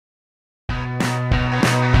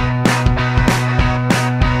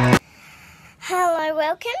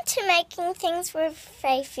Welcome to Making Things with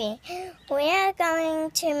Faithy. We are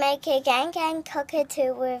going to make a gang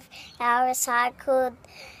cockatoo with our recycled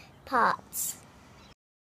parts.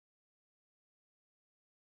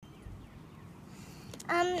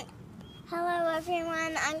 Hello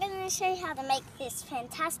everyone, I'm going to show you how to make this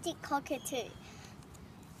fantastic cockatoo.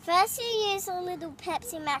 First you use a little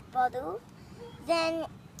Pepsi Mac bottle, then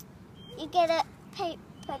you get a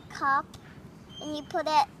paper cup and you put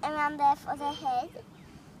it around there for the head.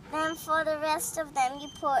 Then for the rest of them you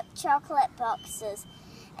put chocolate boxes.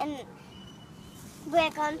 And we're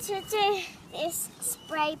going to do this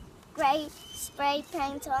grey spray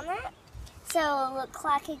paint on it, so it'll look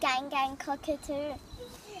like a gang cockatoo.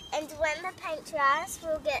 And when the paint dries,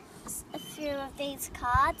 we'll get a few of these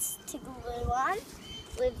cards to glue on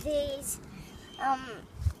with these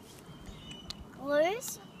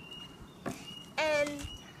glues. And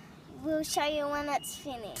we'll show you when it's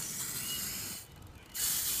finished.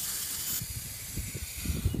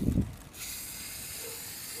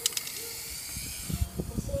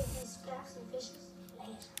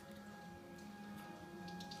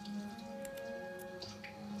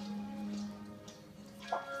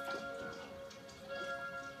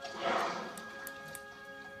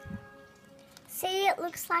 See, it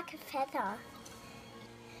looks like a feather.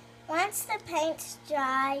 Once the paint's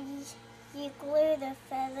dry, you glue the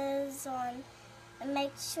feathers on and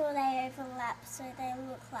make sure they overlap so they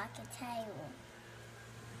look like a tail.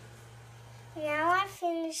 Now I've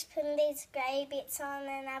finished putting these grey bits on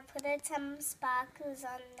and I put some sparkles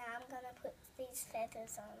on. Now I'm going to put these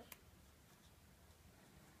feathers on.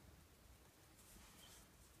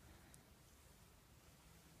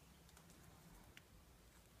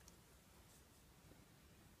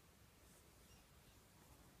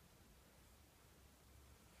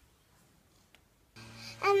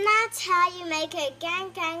 And that's how you make a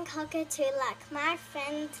gang cockatoo like my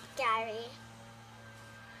friend Gary.